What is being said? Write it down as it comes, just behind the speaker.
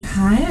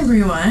Hi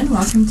everyone,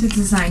 welcome to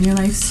Design Your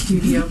Life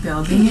Studio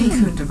Building in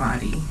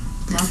Kundavati.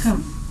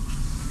 Welcome.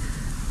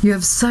 You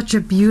have such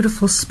a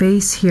beautiful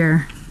space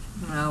here.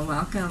 Well,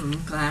 welcome.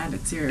 I'm glad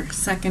it's your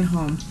second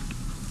home.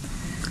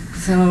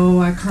 So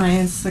our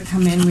clients that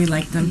come in, we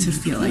like them to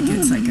feel like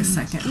it's like a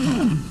second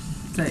home.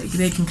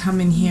 They can come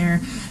in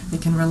here, they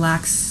can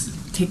relax,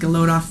 take a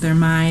load off their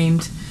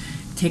mind,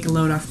 take a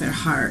load off their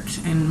heart,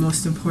 and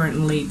most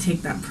importantly,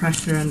 take that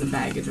pressure and the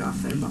baggage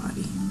off their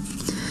body.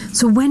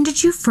 So when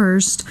did you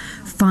first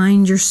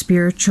find your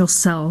spiritual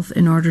self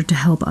in order to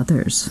help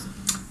others?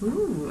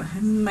 Ooh,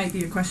 that might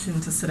be a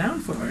question to sit down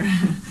for.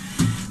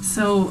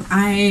 So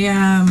I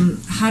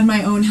had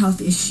my own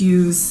health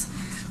issues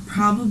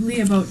probably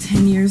about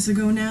 10 years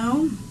ago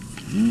now.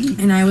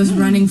 And I was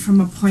running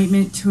from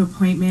appointment to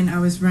appointment. I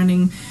was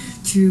running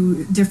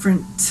to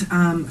different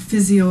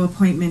physio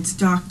appointments,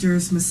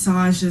 doctors,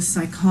 massages,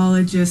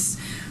 psychologists,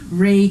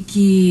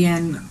 Reiki,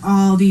 and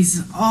all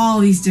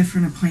these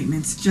different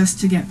appointments just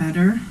to get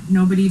better.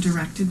 Nobody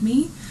directed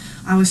me.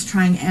 I was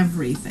trying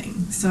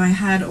everything. So I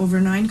had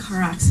over 9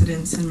 car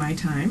accidents in my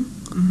time.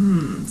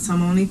 So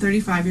I'm only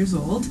 35 years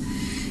old.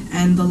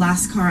 And the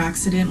last car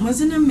accident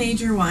wasn't a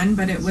major one,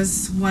 but it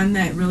was one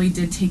that really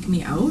did take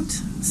me out.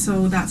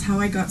 So that's how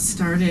I got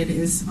started,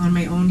 is on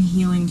my own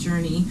healing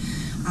journey,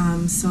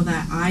 so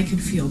that I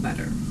could feel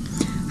better.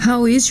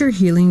 How is your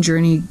healing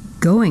journey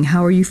going?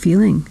 How are you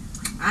feeling?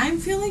 I'm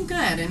feeling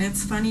good, and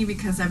it's funny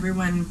because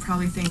everyone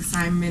probably thinks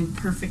I'm in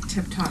perfect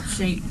tip-top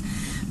shape.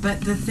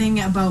 But the thing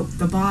about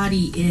the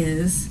body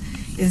is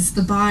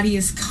the body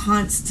is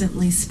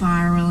constantly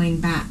spiraling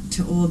back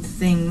to old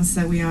things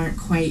that we aren't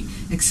quite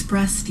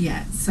expressed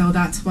yet. So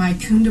that's why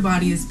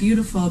Kundavati is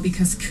beautiful,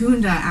 because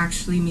Kunda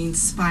actually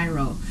means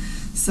spiral.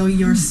 So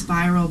your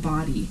spiral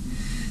body.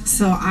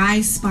 So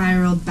I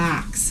spiraled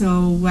back.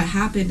 So what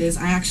happened is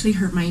I actually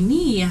hurt my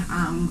knee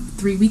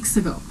 3 weeks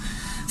ago.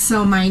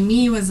 So my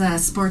knee was a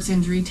sports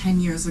injury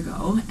 10 years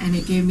ago, and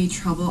it gave me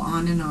trouble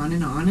on and on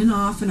and on and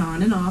off and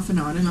on and off and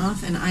on and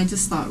off, and I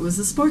just thought it was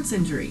a sports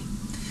injury.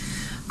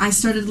 I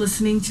started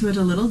listening to it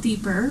a little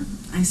deeper.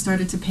 I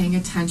started to paying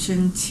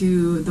attention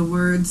to the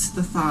words,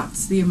 the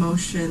thoughts, the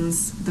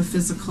emotions, the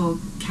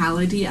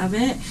physicality of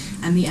it,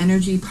 and the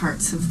energy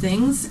parts of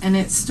things, and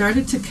it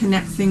started to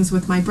connect things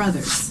with my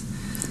brothers.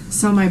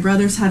 So my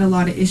brothers had a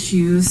lot of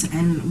issues,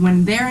 and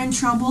when they're in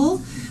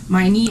trouble,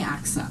 my knee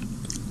acts up.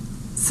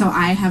 So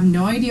I have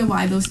no idea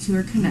why those two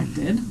are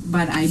connected,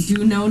 but I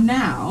do know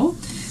now.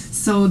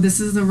 So this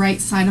is the right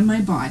side of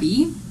my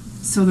body.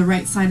 So the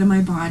right side of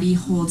my body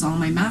holds all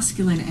my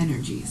masculine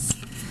energies.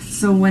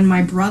 So when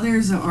my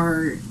brothers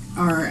are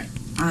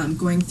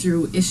going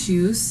through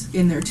issues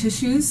in their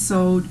tissues,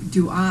 so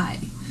do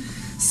I.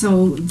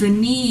 So the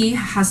knee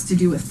has to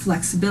do with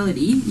flexibility.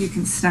 You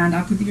can stand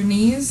up with your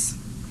knees.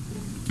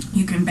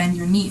 You can bend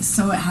your knees.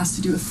 So it has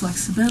to do with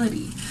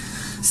flexibility.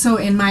 So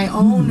in my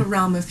own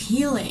realm of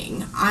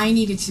healing, I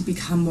needed to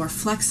become more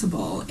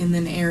flexible in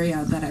an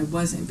area that I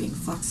wasn't being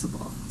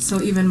flexible.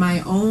 So even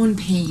my own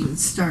pain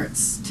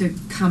starts to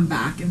come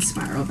back and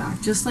spiral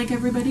back, just like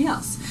everybody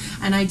else.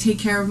 And I take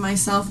care of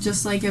myself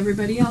just like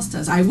everybody else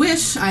does. I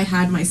wish I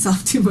had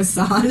myself to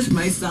massage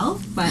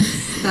myself, but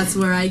that's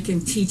where I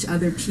can teach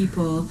other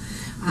people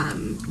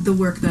the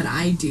work that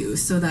I do,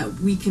 so that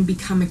we can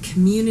become a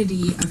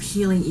community of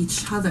healing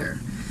each other,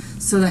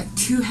 so that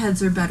 2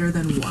 heads are better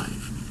than 1.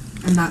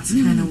 And that's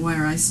kind of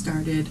where I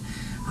started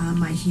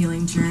my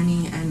healing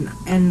journey.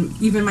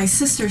 And even my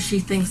sister, she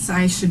thinks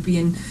I should be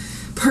in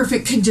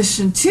perfect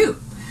condition too.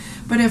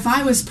 But if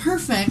I was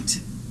perfect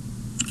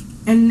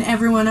and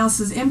everyone else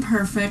is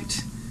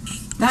imperfect,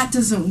 that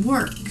doesn't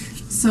work.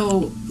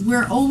 So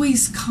we're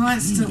always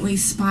constantly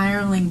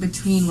spiraling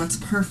between what's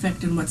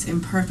perfect and what's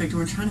imperfect.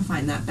 We're trying to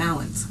find that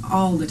balance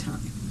all the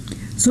time.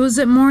 So is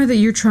it more that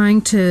you're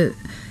trying to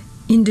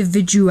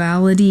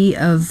individuality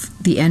of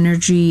the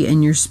energy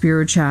and your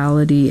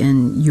spirituality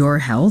and your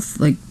health?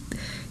 Like,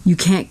 you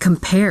can't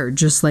compare,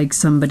 just like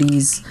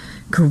somebody's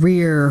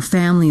career or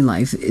family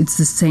life. It's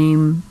the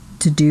same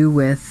to do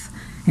with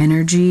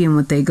energy and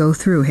what they go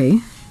through,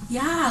 hey?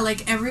 Yeah,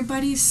 like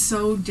everybody's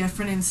so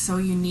different and so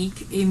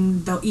unique,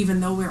 even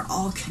though we're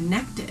all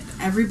connected.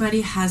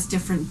 Everybody has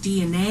different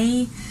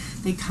DNA.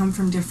 They come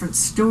from different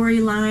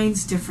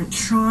storylines, different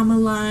trauma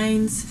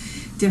lines,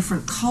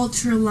 different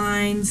culture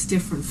lines,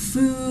 different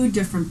food,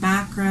 different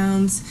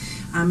backgrounds.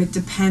 It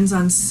depends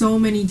on so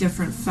many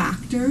different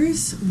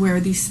factors where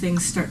these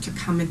things start to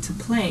come into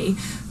play.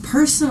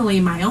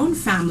 Personally, my own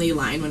family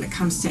line, when it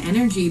comes to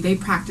energy, they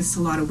practice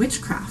a lot of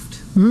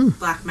witchcraft,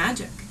 black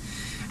magic.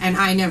 And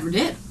I never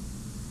did.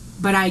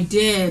 But I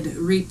did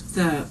reap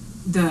the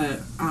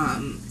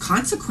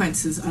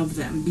consequences of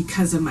them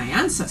because of my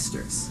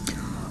ancestors.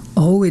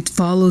 Oh, it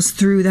follows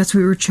through. That's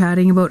what we were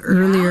chatting about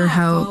earlier,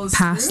 how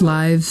past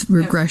lives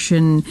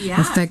regression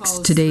affects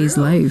today's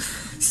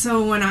life.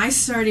 So when I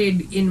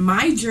started in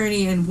my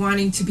journey and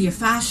wanting to be a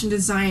fashion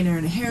designer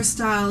and a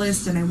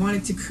hairstylist, and I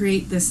wanted to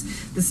create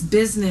this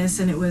business,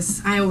 and it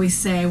was, I always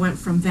say I went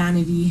from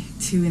vanity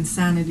to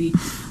insanity,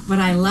 but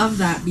I love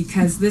that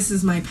because this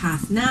is my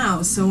path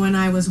now. So when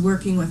I was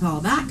working with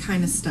all that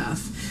kind of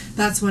stuff,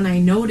 that's when I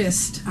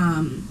noticed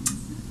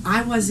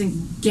I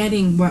wasn't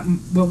getting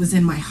what was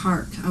in my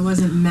heart. I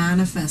wasn't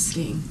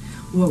manifesting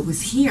what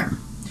was here.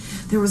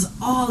 There was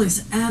all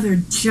this other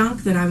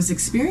junk that I was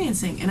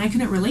experiencing, and I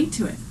couldn't relate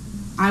to it.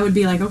 I would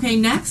be like, okay,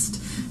 next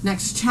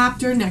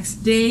chapter, next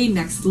day,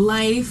 next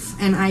life,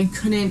 and I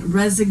couldn't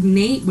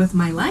resonate with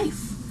my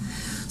life.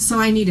 So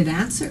I needed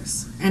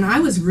answers. And I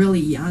was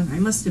really young. I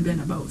must have been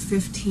about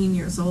 15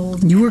 years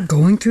old. You were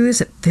going through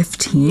this at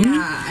 15?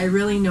 Yeah, I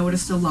really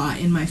noticed a lot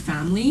in my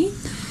family.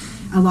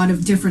 A lot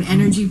of different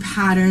energy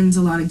patterns,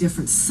 a lot of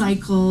different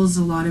cycles,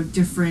 a lot of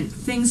different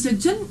things that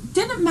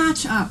didn't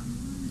match up.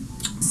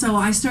 So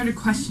I started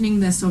questioning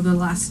this over the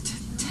last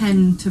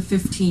 10 to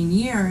 15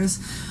 years.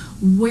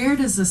 Where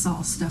does this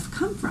all stuff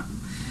come from?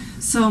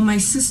 So my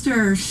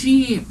sister,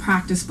 she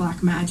practiced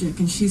black magic,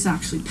 and she's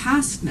actually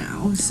passed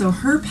now. So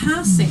her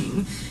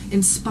passing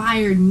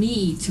inspired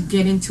me to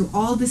get into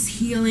all this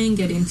healing,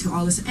 get into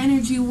all this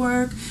energy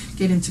work,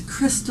 get into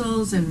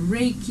crystals and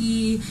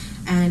Reiki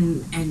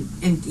and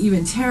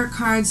even tarot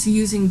cards,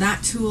 using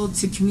that tool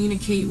to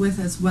communicate with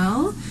as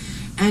well.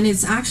 And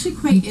it's actually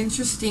quite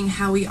interesting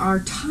how we are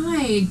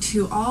tied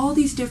to all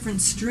these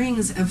different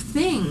strings of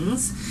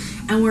things,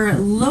 and we're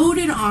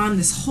loaded on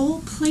this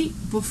whole plate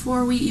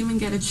before we even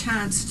get a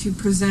chance to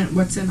present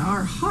what's in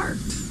our heart.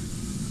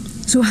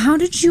 So how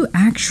did you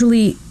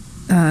actually,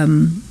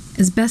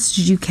 as best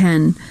as you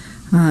can,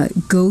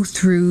 go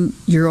through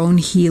your own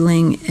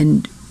healing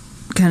and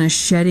kind of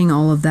shedding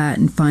all of that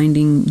and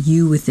finding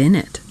you within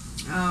it?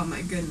 Oh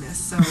my goodness.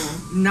 So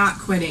not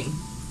quitting.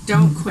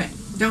 Don't quit.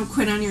 Don't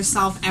quit on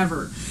yourself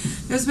ever.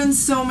 There's been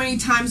so many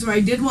times where I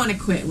did want to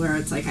quit, where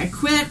it's like I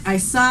quit, I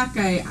suck,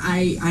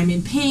 I'm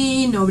in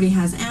pain, nobody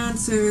has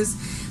answers.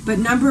 But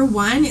number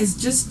one is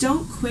just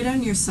don't quit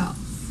on yourself.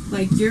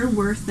 Like, you're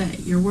worth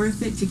it. You're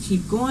worth it to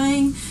keep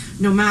going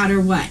no matter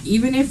what.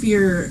 Even if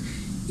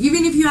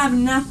you have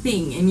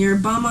nothing and you're a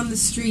bum on the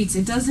streets,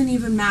 it doesn't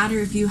even matter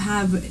if you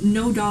have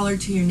no dollar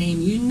to your name.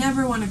 You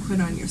never want to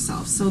quit on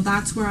yourself. So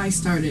that's where I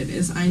started,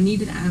 is I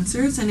needed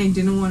answers and I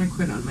didn't want to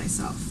quit on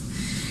myself.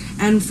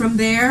 And from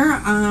there,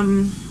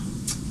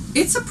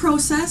 it's a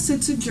process,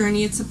 it's a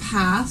journey, it's a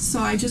path. So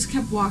I just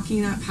kept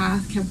walking that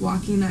path, kept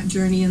walking that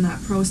journey and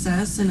that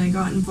process, and I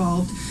got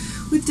involved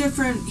with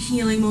different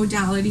healing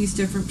modalities,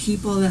 different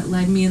people that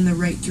led me in the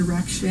right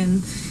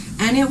direction.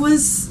 And it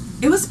was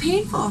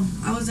painful.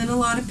 I was in a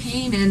lot of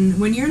pain, and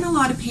when you're in a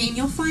lot of pain,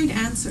 you'll find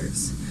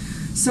answers.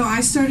 So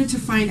I started to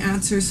find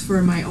answers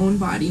for my own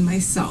body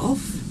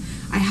myself.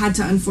 I had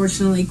to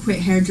unfortunately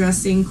quit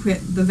hairdressing, quit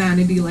the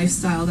vanity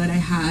lifestyle that I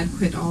had,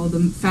 quit all the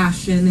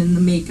fashion and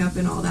the makeup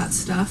and all that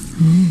stuff.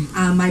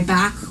 My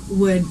back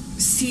would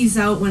seize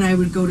out when I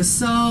would go to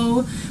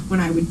sew,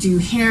 when I would do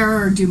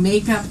hair or do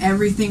makeup,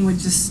 everything would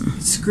just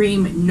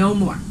scream, no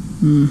more.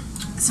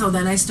 So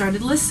then I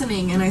started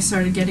listening, and I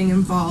started getting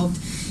involved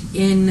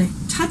in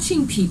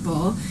touching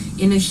people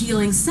in a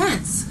healing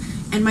sense.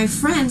 And my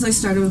friends, I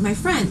started with my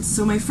friends.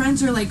 So my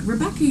friends are like,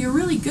 Rebecca, you're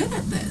really good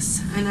at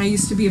this. And I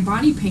used to be a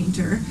body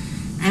painter.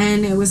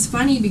 And it was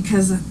funny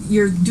because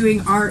you're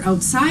doing art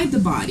outside the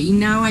body.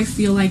 Now I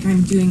feel like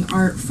I'm doing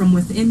art from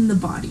within the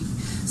body.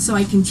 So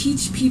I can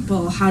teach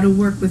people how to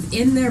work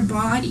within their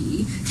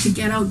body to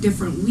get out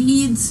different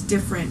weeds,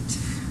 different,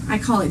 I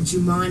call it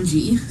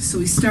Jumanji. So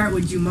we start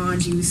with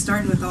Jumanji. We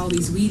start with all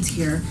these weeds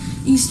here.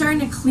 And you're starting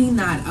to clean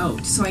that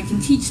out. So I can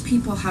teach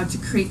people how to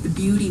create the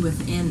beauty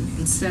within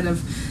instead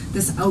of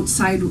this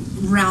outside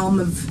realm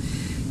of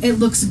it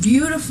looks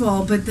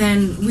beautiful, but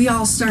then we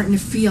all starting to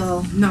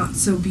feel not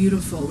so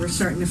beautiful. We're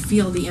starting to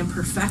feel the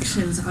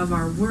imperfections of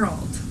our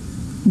world.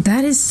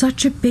 That is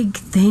such a big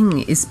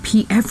thing, is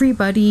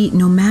everybody,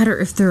 no matter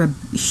if they're a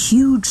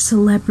huge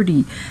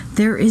celebrity,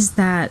 there is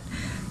that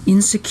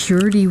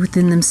insecurity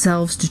within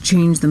themselves to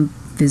change them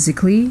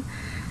physically.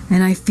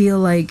 And I feel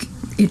like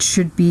it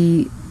should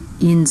be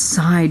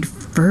inside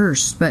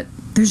first, but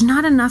there's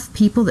not enough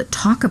people that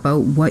talk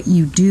about what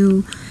you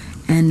do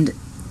and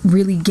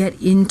really get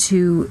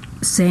into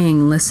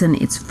saying, listen,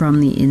 it's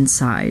from the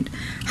inside.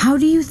 How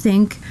do you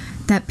think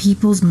that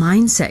people's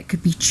mindset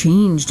could be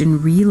changed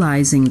in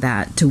realizing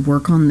that to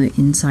work on the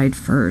inside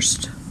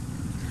first?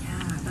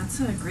 Yeah, that's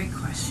a great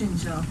question,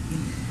 Jill.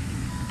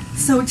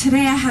 So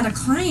today I had a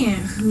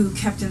client who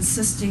kept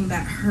insisting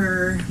that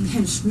her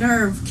pinched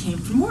nerve came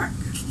from work.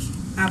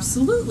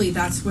 Absolutely,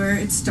 that's where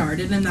it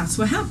started and that's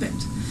what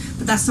happened.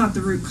 But that's not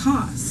the root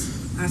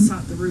cause. That's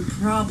not the root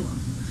problem.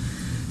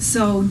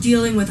 So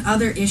dealing with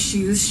other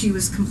issues, she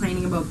was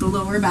complaining about the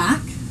lower back.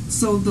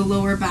 So the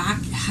lower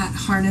back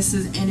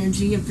harnesses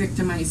energy of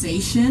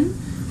victimization,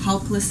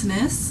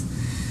 helplessness.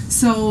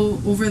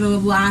 So over the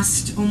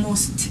last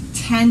almost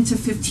 10 to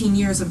 15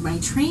 years of my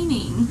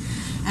training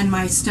and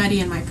my study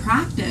and my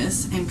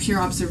practice and pure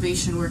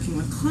observation working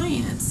with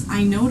clients,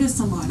 I notice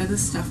a lot of the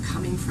stuff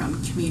coming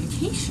from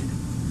communication.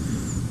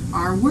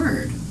 Our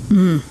word.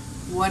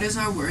 What is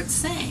our word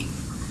saying?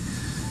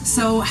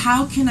 So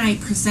how can I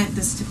present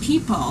this to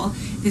people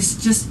is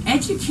just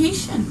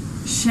education,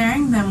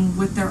 sharing them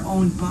with their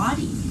own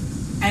body.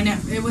 And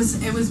it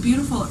was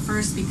beautiful at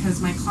first,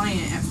 because my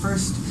client at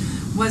first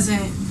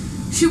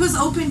she was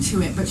open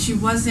to it, but she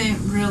wasn't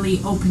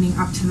really opening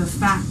up to the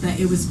fact that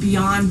it was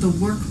beyond the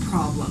work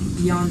problem,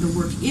 beyond the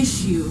work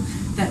issue,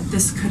 that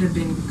this could have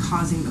been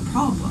causing the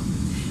problem.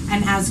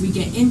 And as we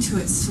get into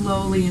it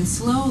slowly and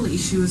slowly,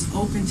 she was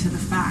open to the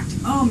fact,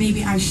 oh,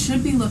 maybe I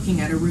should be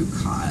looking at a root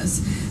cause,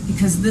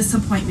 because this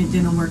appointment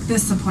didn't work,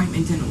 this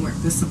appointment didn't work,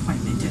 this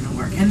appointment didn't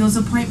work. And those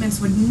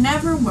appointments would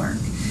never work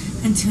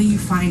until you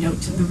find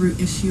out to the root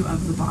issue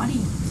of the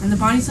body. And the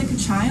body's like a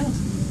child.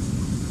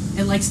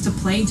 It likes to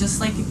play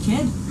just like a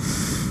kid.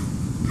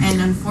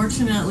 And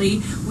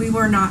unfortunately, we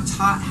were not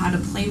taught how to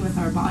play with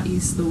our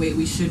bodies the way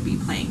we should be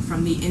playing,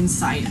 from the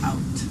inside out.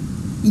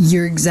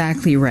 You're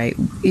exactly right.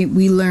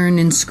 We learn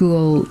in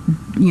school,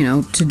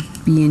 to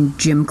be in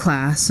gym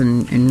class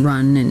and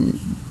run and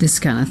this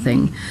kind of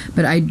thing.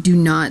 But I do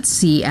not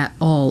see at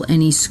all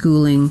any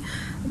schooling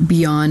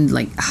beyond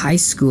like high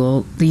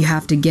school that you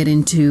have to get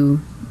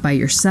into by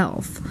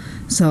yourself.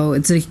 So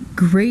it's a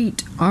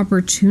great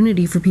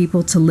opportunity for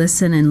people to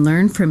listen and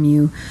learn from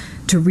you,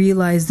 to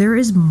realize there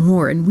is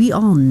more, and we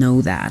all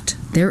know that.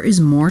 There is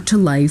more to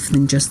life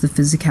than just the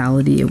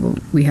physicality of what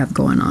we have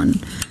going on.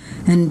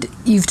 And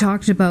you've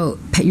talked about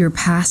your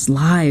past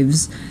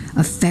lives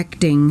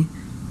affecting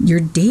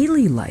your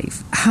daily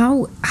life.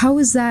 How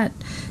is that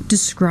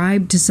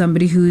described to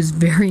somebody who's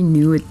very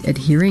new at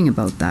hearing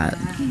about that?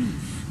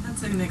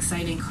 That's an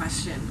exciting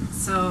question.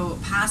 So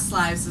past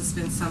lives has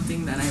been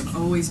something that I've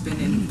always been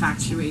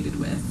infatuated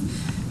with,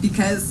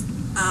 because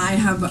I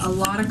have a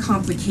lot of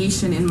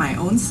complication in my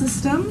own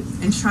system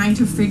and trying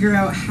to figure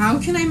out, how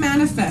can I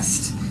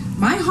manifest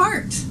my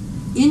heart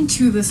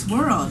into this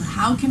world?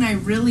 How can I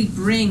really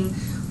bring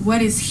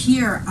what is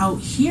here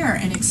out here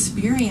and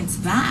experience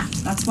that?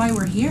 That's why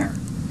we're here.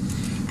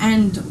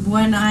 And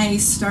when I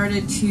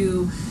started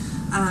to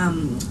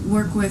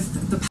work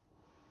with the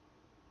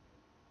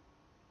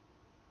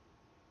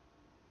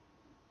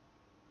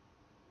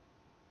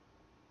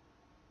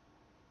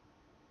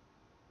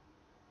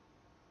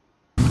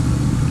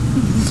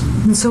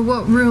And so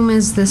what room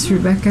is this,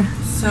 Rebecca?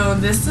 So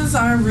this is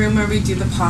our room where we do the